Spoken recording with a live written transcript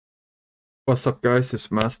What's up guys,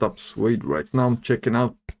 it's Masked Up Swede. Right now I'm checking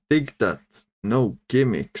out DigDat, no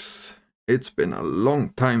gimmicks. It's been a long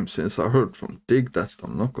time since I heard from DigDat,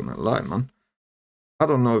 I'm not gonna lie, man. I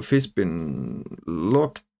don't know if he's been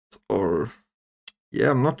locked or... yeah,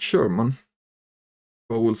 I'm not sure, man.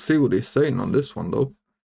 But we'll see what he's saying on this one though.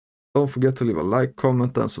 Don't forget to leave a like,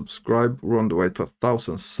 comment and subscribe. We're on the way to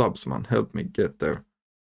 1,000 subs, man. Help me get there.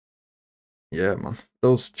 Yeah, man.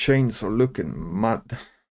 Those chains are looking mad.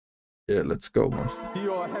 Yeah, let's go, man.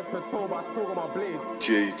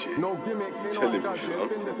 JJ, no gimmicks, telling me,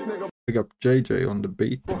 fam. Pick up JJ on the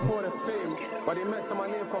beat. Why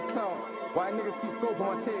niggas keep go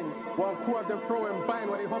for my chain? One crew of them throwing buying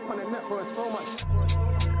when they hop on the net for so much.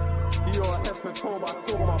 You're a head for toe, but I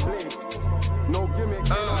still got my blade. No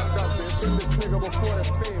gimmicks, ain't no does this. In this nigga before the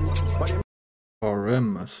fame. But they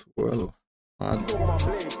RM as well. Man.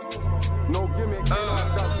 No gimmicks, ain't no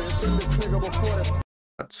does this. In this nigga before the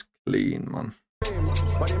That's clean, man.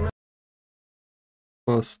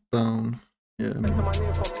 Bust down. Yeah, man.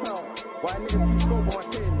 Why niggas keep go for my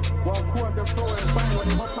chain? One crew of them throwing buying when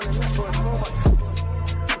they hop on the net for so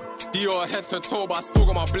much. You're head to toe, but I still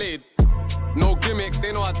got my blade. No gimmicks,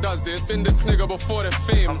 ain't no I does this. In this nigga before the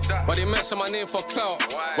fame. But they mention my name for clout.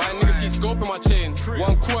 Why niggas keep scoping my chain?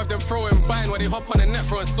 One crew of them throwing buying when they hop on the net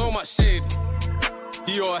throwing so much shade.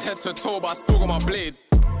 You're head to toe, but I still got my blade.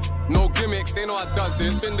 No gimmicks, ain't no I does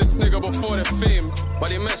this. In this nigga before the fame. But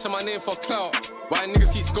they mention my name for clout. Why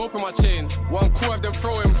niggas keep scoping my chain? One crew of them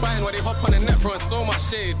throwing buying when they hop on the net throwing so much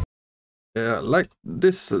shade. Yeah, like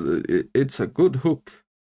this, it's a good hook.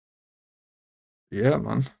 Yeah,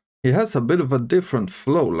 man. He has a bit of a different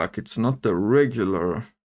flow, like it's not the regular.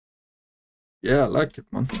 Yeah, I like it,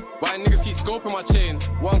 man. Why niggas keep scoping my chain?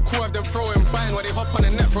 One crew of them throwing buying when they hop on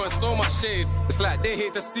the net throwing so much shade. It's like they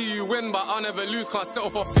hate to see you win, but I'll never lose, can't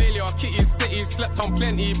settle for failure. Kitty City, slept on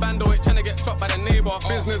plenty, bando it trying to get clocked by the neighbor.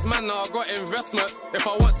 Businessman now, I got investments. If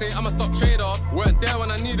I want say I'm a stock trader, weren't there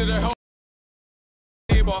when I needed the help.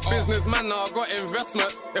 Businessman now, I got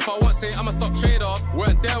investments. If I want say I'm a stock trader,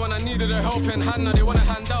 weren't there when I needed a helping hand. Now they wanna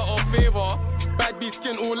hand out or favor. Bad B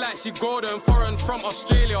skin all like she golden, foreign from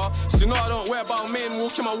Australia. She know I don't wear about main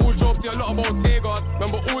walk in my wardrobe, see a lot of Bottega.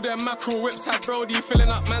 Remember all them mackerel whips had Brody filling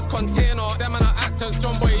up man's container. Them man are actors,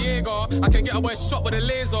 John Boy Yeager. I can get a boy shot with a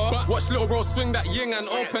laser. Watch little bro swing that ying and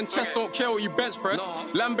open chest, don't care what you bench press.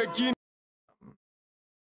 Lamborghini.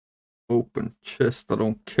 Open chest, I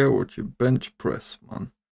don't care what you bench press,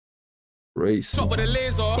 man. Race. Shot with a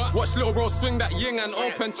laser. Watch little bro swing that ying and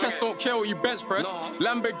open chest, don't care what you bench press.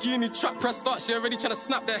 Lamborghini truck press start, she already trying to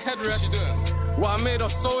snap the headrest. What I made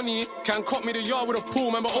of Sony can cut me the yard with a pool.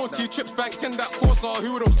 Remember OT trips banked in that Corsa,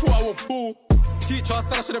 who would have thought I would pull? Teacher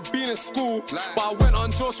said I should have been in school, but I went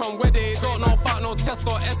on Joe's from Wedday. Don't know about no test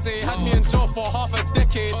or essay. Had me in jail for half a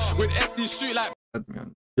decade with SC shoot like. Had me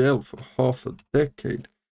in jail for half a decade.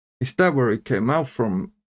 Is that where he came out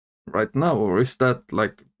from right now, or is that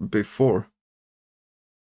like before?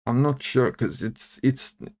 I'm not sure, because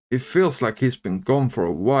it feels like he's been gone for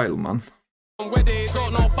a while, man.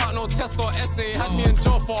 Don't know about no test or essay. Had me in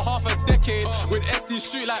jail for half a decade with SC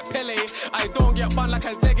shoot like Pele. I don't get banned like a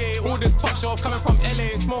Zege. All this top shelf coming from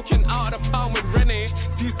LA, smoking out of the pound with Rene.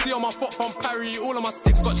 CC on my foot from Paris. All of my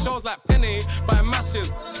sticks got shells like Penny by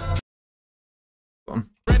mashes.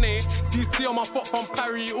 Rene, CC on my foot from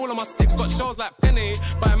Paris. All of my sticks got shells like Penny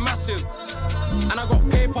by mashes. And I got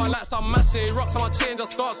paper like some mache. Rocks on my chain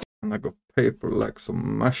just starts. And I got paper like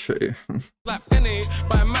some mache. Like Penny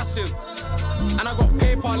by mashes. And I got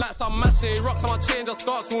paper like some mache. Rocks on my chain just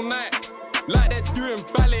starts all night. Like they're doing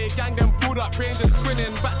ballet. Gang them pulled up, Rangers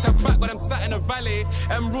twinning. Back to back when I'm sat in the valley.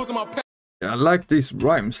 And rules in my pen. Yeah, I like these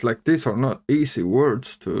rhymes. Like, these are not easy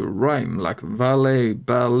words to rhyme. Like valet,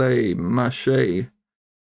 ballet, mache.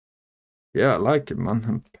 Yeah, I like it, man.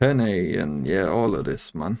 And penny and yeah, all of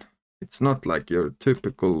this, man. It's not like your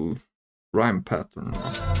typical rhyme pattern.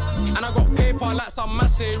 And I got paper like some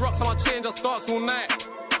mache. Rocks on my chain just starts all night.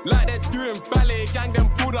 Like they're doing ballet. Gang them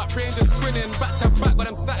pulled up, Rangers twinning. Back to back when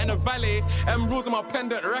I'm sat in the valley. And rules in my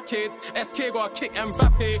pendant rackets. SK got a kick and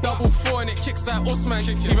Mbappe. 4-4 and it kicks like Usman.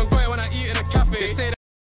 Even go when I eat in a cafe. They say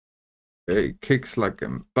that. Hey, kicks like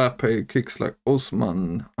Mbappe, kicks like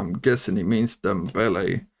Usman. I'm guessing he means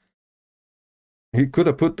Dembele. He could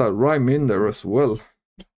have put that rhyme in there as well.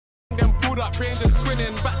 Them pulled up, Rangers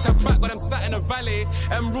twinning. Back to back when I'm sat in the valley.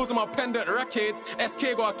 And rules in my pendant rackets.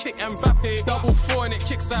 SK got a kick and Mbappe. 4-4 and it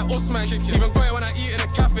kicks like Usman. Even go when I eat in a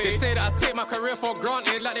cafe. They say that I take my career for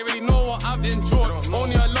granted, like they really know what I've endured.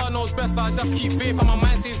 Only Allah knows best, so I just keep faith and my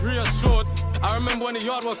mind stays reassured. I remember when the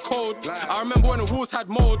yard was cold. I remember when the walls had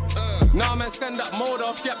mold. Now man send that mold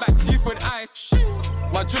off, get back teeth with ice.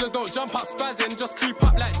 My drillers don't jump out spazzing, just creep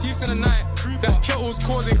up like thieves in the night. That kettle's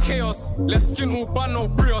causing chaos, left skin all bun, no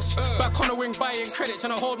brioche. Back on the wing buying credit,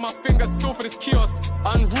 trying to hold my fingers still for this kiosk.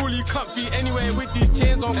 Unruly, comfy anyway with these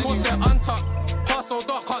chains on course, they're untucked. Pass so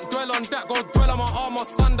dark, can't dwell on that, go dwell on my armor,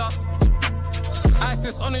 sundust.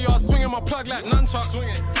 ISIS on the yard, swinging my plug like nunchucks.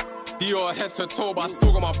 Dior head to toe, but I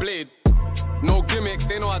still got my blade. No gimmicks,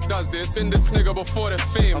 ain't know I does this. Been this nigga before the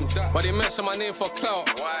fame, but they mention my name for clout.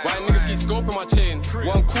 Why niggas keep scoping my chain?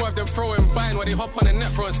 One coup of them throwing buying while they hop on the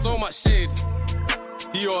net throwing so much shade.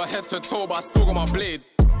 Dior head to toe, but I still got my blade.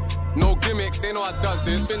 No gimmicks, ain't know I does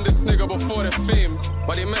this. Been this nigga before the fame,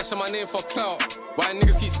 but they mention my name for clout. Why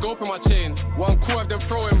niggas keep scoping my chain? One coup of them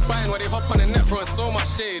throwing buying while they hop on the net throwing so much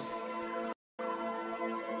shade.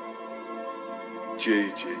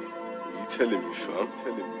 JJ, what you telling me,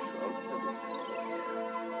 fam?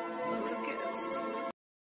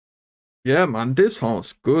 Yeah, man, this one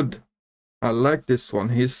was good. I like this one.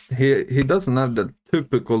 He doesn't have the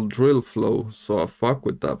typical drill flow, so I fuck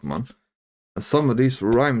with that, man. And some of these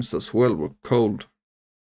rhymes as well were cold.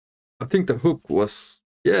 I think the hook was,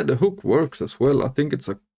 yeah, the hook works as well. I think it's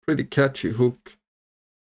a pretty catchy hook.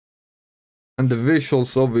 And the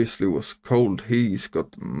visuals obviously was cold. He's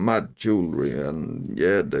got mad jewelry and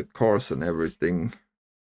yeah, the cars and everything.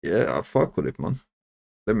 Yeah, I fuck with it, man.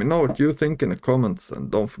 Let me know what you think in the comments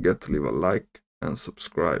and don't forget to leave a like and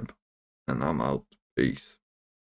subscribe. And I'm out. Peace.